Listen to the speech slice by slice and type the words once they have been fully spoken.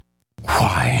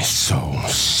so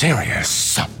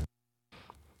serious?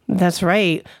 That's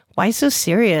right. Why so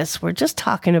serious? We're just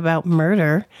talking about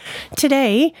murder.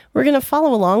 Today, we're going to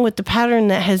follow along with the pattern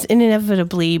that has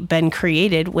inevitably been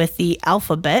created with the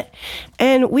alphabet,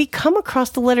 and we come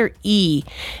across the letter E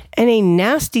and a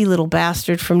nasty little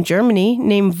bastard from Germany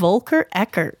named Volker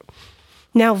Eckert.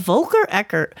 Now, Volker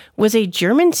Eckert was a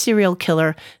German serial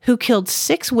killer who killed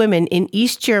 6 women in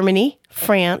East Germany,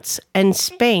 France, and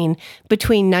Spain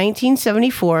between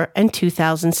 1974 and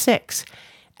 2006.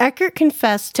 Eckert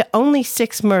confessed to only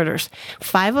 6 murders,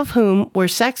 5 of whom were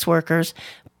sex workers,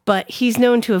 but he's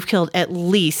known to have killed at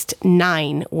least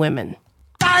 9 women.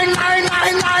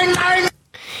 9.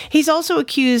 He's also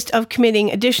accused of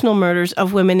committing additional murders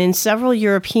of women in several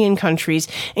European countries,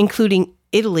 including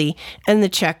Italy and the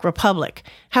Czech Republic.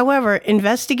 However,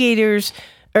 investigations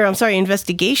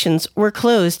were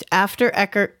closed after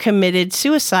Eckert committed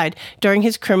suicide during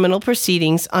his criminal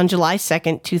proceedings on July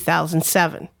 2nd,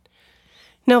 2007.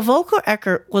 Now, Volker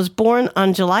Eckert was born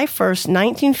on July 1st,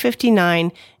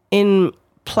 1959 in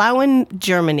Plauen,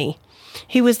 Germany.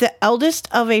 He was the eldest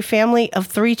of a family of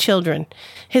 3 children.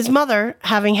 His mother,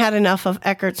 having had enough of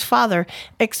Eckert's father,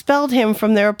 expelled him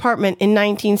from their apartment in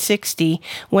 1960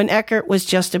 when Eckert was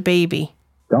just a baby.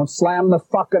 Don't slam the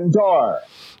fucking door.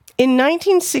 In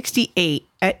 1968,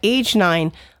 at age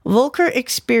 9, Volker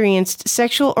experienced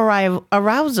sexual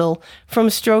arousal from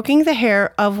stroking the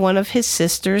hair of one of his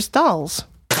sister's dolls.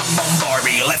 Come on,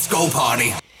 Barbie, let's go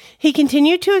party. He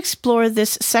continued to explore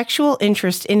this sexual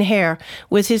interest in hair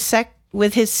with his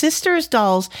sister's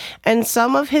dolls and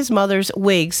some of his mother's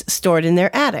wigs stored in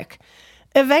their attic.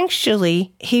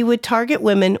 Eventually, he would target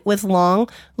women with long,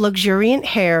 luxuriant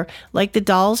hair like the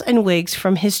dolls and wigs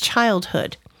from his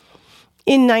childhood.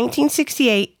 In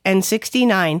 1968 and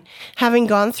 69, having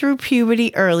gone through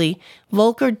puberty early,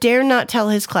 Volker dared not tell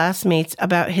his classmates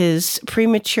about his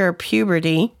premature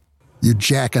puberty. You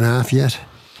jacking off yet?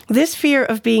 This fear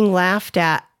of being laughed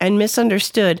at and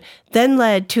misunderstood then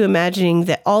led to imagining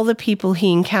that all the people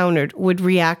he encountered would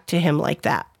react to him like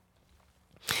that.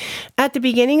 At the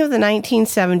beginning of the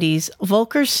 1970s,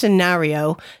 Volker's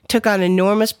scenario took on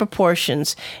enormous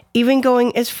proportions, even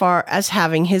going as far as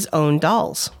having his own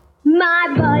dolls.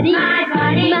 My buddy, my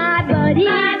buddy, my buddy,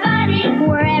 my buddy,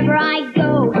 wherever I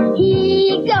go,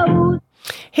 he goes.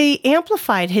 He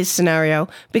amplified his scenario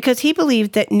because he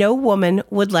believed that no woman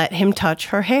would let him touch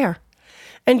her hair.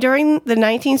 And during the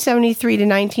 1973 to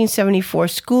 1974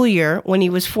 school year, when he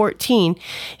was 14,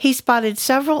 he spotted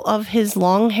several of his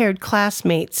long-haired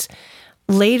classmates,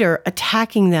 later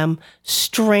attacking them,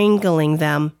 strangling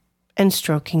them, and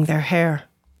stroking their hair.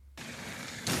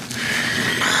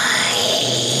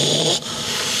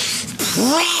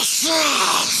 Precious!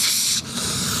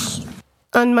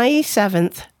 On May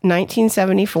 7th,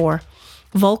 1974,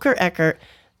 Volker Eckert,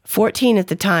 14 at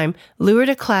the time, lured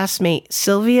a classmate,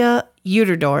 Sylvia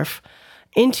Uterdorf,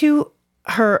 into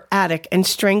her attic and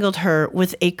strangled her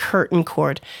with a curtain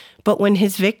cord. But when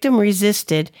his victim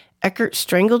resisted, Eckert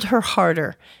strangled her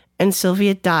harder, and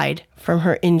Sylvia died from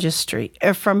her injuries.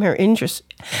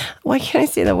 Why can't I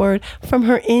say the word? From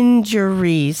her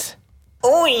injuries.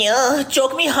 Oh yeah,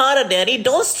 choke me harder, Daddy.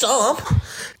 Don't stop.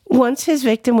 Once his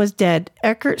victim was dead,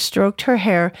 Eckert stroked her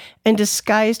hair and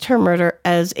disguised her murder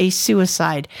as a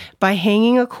suicide by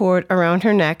hanging a cord around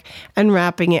her neck and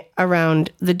wrapping it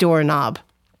around the doorknob.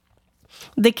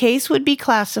 The case would be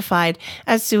classified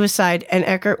as suicide, and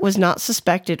Eckert was not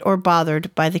suspected or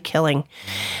bothered by the killing.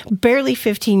 Barely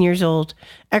 15 years old,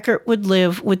 Eckert would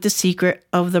live with the secret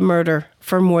of the murder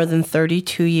for more than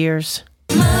 32 years.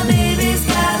 My baby's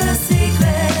got a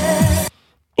secret.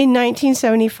 In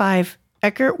 1975,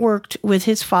 Eckert worked with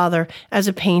his father as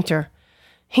a painter.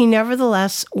 He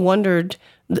nevertheless wandered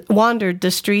the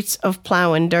streets of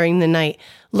Plauen during the night,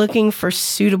 looking for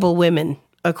suitable women,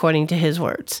 according to his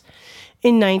words.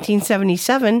 In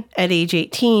 1977, at age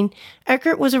 18,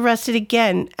 Eckert was arrested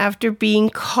again after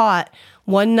being caught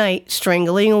one night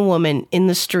strangling a woman in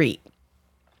the street.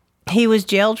 He was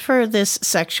jailed for this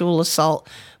sexual assault,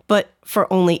 but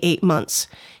for only 8 months.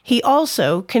 He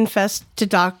also confessed to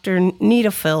Dr.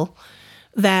 Niederfil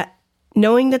that,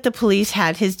 knowing that the police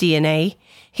had his DNA,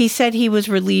 he said he was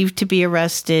relieved to be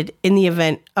arrested in the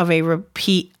event of a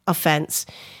repeat offense,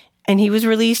 and he was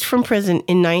released from prison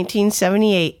in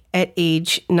 1978 at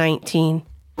age 19.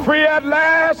 Free at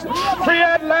last! Free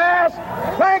at last!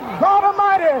 Thank God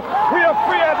Almighty! We are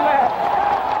free at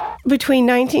last! Between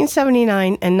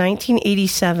 1979 and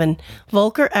 1987,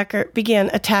 Volker Eckert began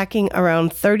attacking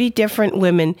around 30 different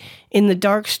women in the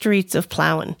dark streets of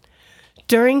Plauen.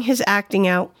 During his acting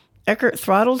out, Eckert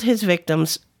throttled his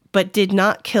victims, but did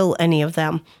not kill any of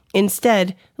them,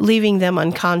 instead leaving them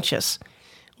unconscious.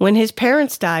 When his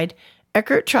parents died,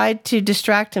 Eckert tried to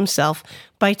distract himself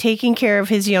by taking care of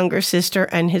his younger sister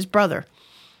and his brother.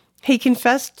 He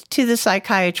confessed to the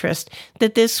psychiatrist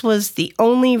that this was the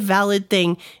only valid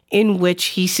thing in which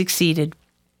he succeeded.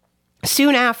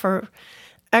 Soon after,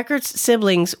 Eckert's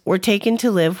siblings were taken to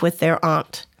live with their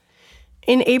aunt.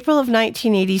 In April of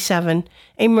 1987,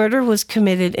 a murder was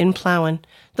committed in Plauen.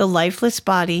 The lifeless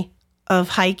body of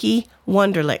Heike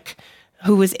Wunderlich,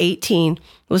 who was 18,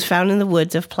 was found in the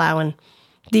woods of Plauen.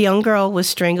 The young girl was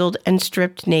strangled and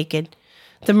stripped naked.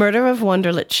 The murder of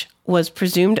Wunderlich was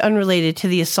presumed unrelated to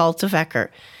the assaults of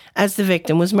Eckert, as the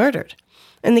victim was murdered.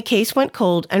 And the case went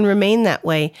cold and remained that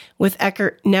way, with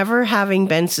Eckert never having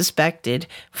been suspected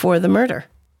for the murder.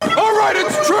 All right,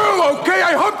 it's true, okay?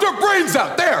 I humped her brains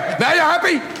out. There. Now you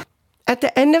happy? At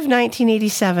the end of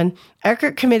 1987,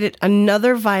 Eckert committed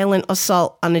another violent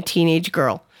assault on a teenage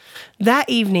girl. That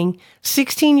evening,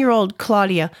 16-year-old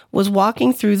Claudia was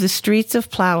walking through the streets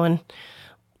of Plauen.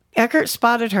 Eckert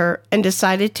spotted her and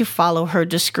decided to follow her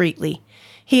discreetly.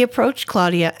 He approached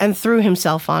Claudia and threw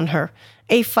himself on her.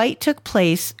 A fight took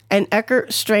place, and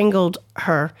Eckert strangled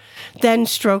her, then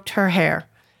stroked her hair.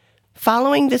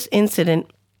 Following this incident,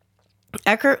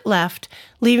 Eckert left,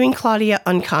 leaving Claudia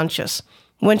unconscious.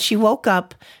 When she woke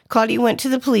up, Claudia went to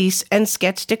the police and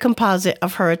sketched a composite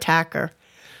of her attacker.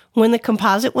 When the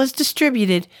composite was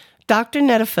distributed, Dr.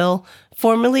 Netafil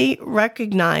formally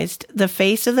recognized the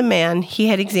face of the man he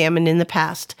had examined in the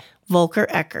past, Volker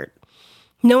Eckert.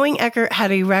 Knowing Eckert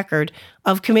had a record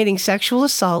of committing sexual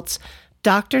assaults,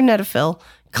 Dr. Netafil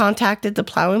contacted the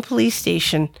Plauen police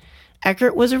station.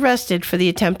 Eckert was arrested for the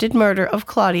attempted murder of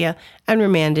Claudia and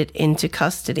remanded into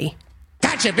custody.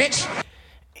 Gotcha, bitch!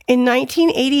 In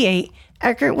 1988,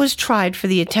 Eckert was tried for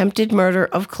the attempted murder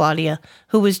of Claudia,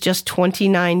 who was just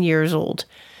 29 years old.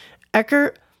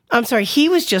 He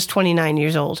was just 29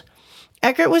 years old.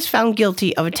 Eckert was found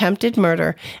guilty of attempted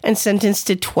murder and sentenced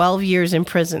to 12 years in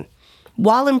prison.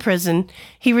 While in prison,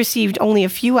 he received only a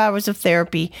few hours of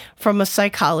therapy from a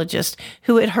psychologist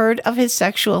who had heard of his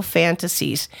sexual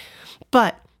fantasies.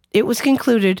 But it was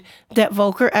concluded that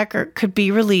Volker Eckert could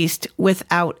be released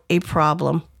without a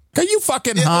problem. Are you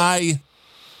fucking high?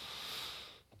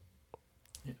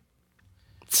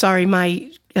 Sorry,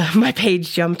 my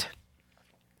page jumped.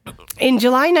 In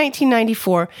July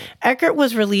 1994, Eckert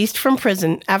was released from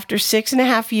prison after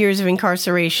 6.5 years of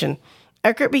incarceration.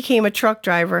 Eckert became a truck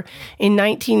driver in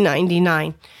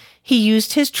 1999. He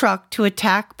used his truck to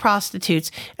attack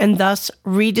prostitutes and thus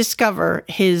rediscover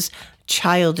his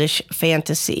childish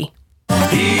fantasy.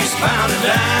 He's bound and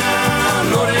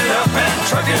down, loaded up and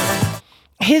trucking.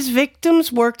 His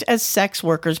victims worked as sex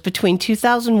workers between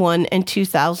 2001 and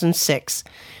 2006.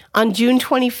 On June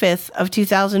 25th of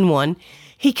 2001,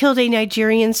 he killed a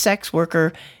Nigerian sex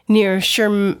worker near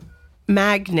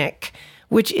Schermagnac,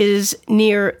 which is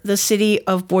near the city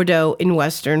of Bordeaux in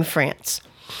western France.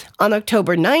 On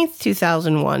October 9th,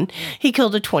 2001, he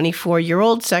killed a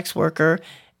 24-year-old sex worker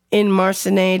in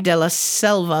Marcenay de la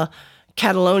Selva,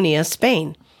 Catalonia,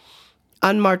 Spain.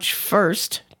 On March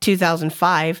 1st,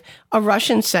 2005, a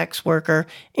Russian sex worker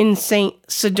in Saint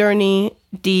Sidonie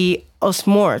de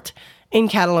Osmort in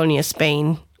Catalonia,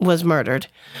 Spain, was murdered.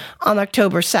 On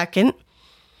October 2nd,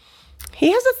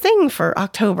 he has a thing for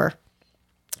October.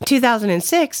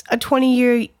 2006, a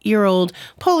 20-year-old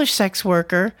Polish sex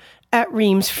worker at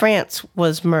Reims, France,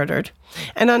 was murdered.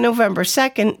 And on November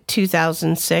 2nd,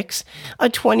 2006, a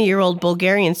 20-year-old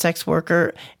Bulgarian sex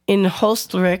worker in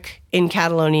Hostelric in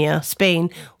Catalonia,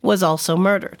 Spain, was also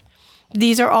murdered.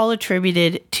 These are all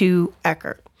attributed to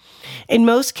Eckert. In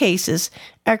most cases,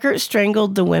 Eckert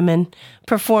strangled the women,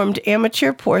 performed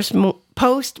amateur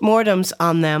post-mortems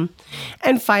on them,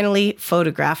 and finally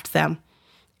photographed them.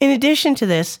 In addition to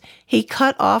this, he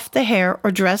cut off the hair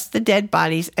or dressed the dead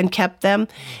bodies and kept them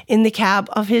in the cab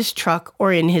of his truck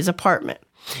or in his apartment.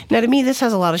 Now, to me, this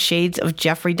has a lot of shades of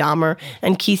Jeffrey Dahmer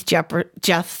and Keith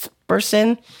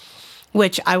Jesperson,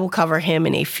 which I will cover him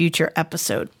in a future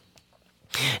episode.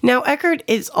 Now, Eckert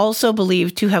is also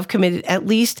believed to have committed at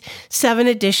least 7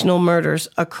 additional murders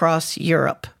across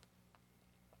Europe.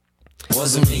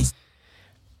 Wasn't me.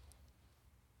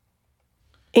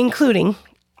 Including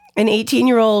an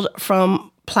 18-year-old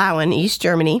from Plauen, East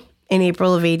Germany, in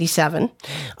April of 1987,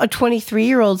 a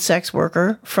 23-year-old sex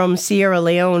worker from Sierra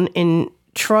Leone in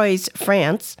Troyes,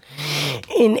 France,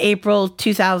 in August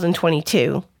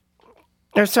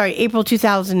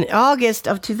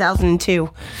of 2002,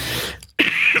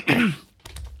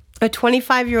 a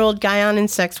 25-year-old Guyana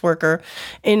sex worker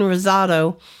in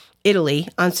Rosato, Italy,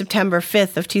 on September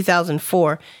 5th of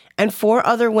 2004, and 4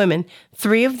 other women,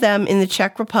 3 of them in the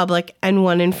Czech Republic and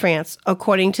 1 in France,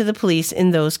 according to the police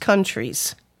in those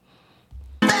countries.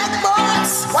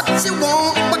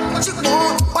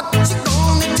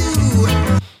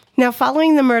 Now,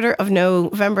 following the murder of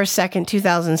November 2nd,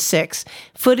 2006,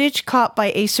 footage caught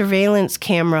by a surveillance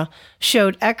camera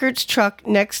showed Eckert's truck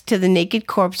next to the naked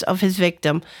corpse of his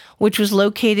victim, which was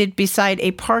located beside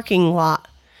a parking lot.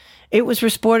 It was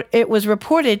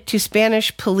reported to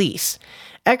Spanish police.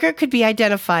 Eckert could be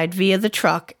identified via the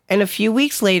truck, and a few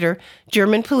weeks later,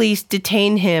 German police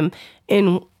detained him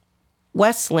in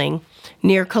Wessling,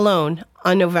 near Cologne,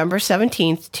 on November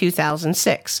 17,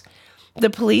 2006. The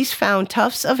police found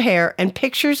tufts of hair and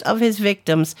pictures of his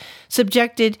victims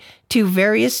subjected to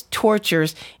various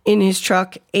tortures in his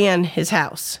truck and his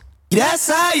house. That's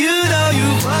how you know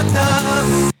you fucked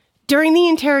up. During the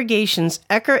interrogations,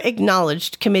 Eckert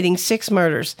acknowledged committing 6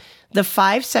 murders, the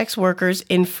 5 sex workers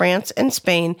in France and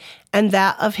Spain, and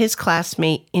that of his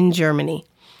classmate in Germany.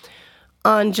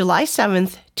 On July 7,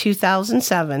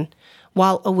 2007,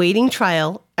 while awaiting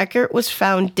trial, Eckert was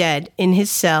found dead in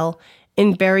his cell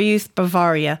in Bayreuth,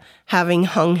 Bavaria, having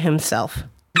hung himself.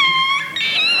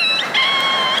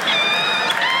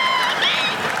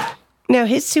 Now,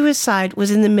 his suicide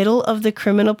was in the middle of the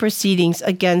criminal proceedings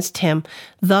against him,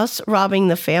 thus robbing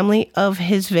the family of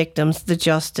his victims the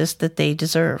justice that they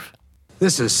deserve.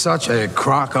 This is such a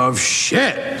crock of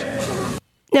shit.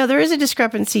 Now, there is a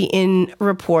discrepancy in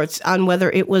reports on whether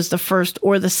it was the first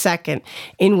or the second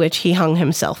in which he hung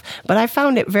himself. But I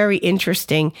found it very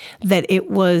interesting that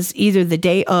it was either the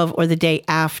day of or the day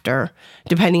after,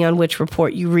 depending on which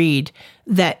report you read,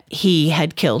 that he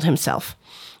had killed himself.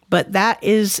 But that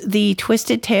is the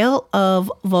twisted tale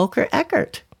of Volker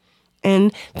Eckert.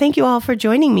 And thank you all for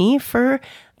joining me for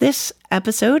this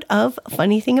episode of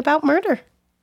Funny Thing About Murder.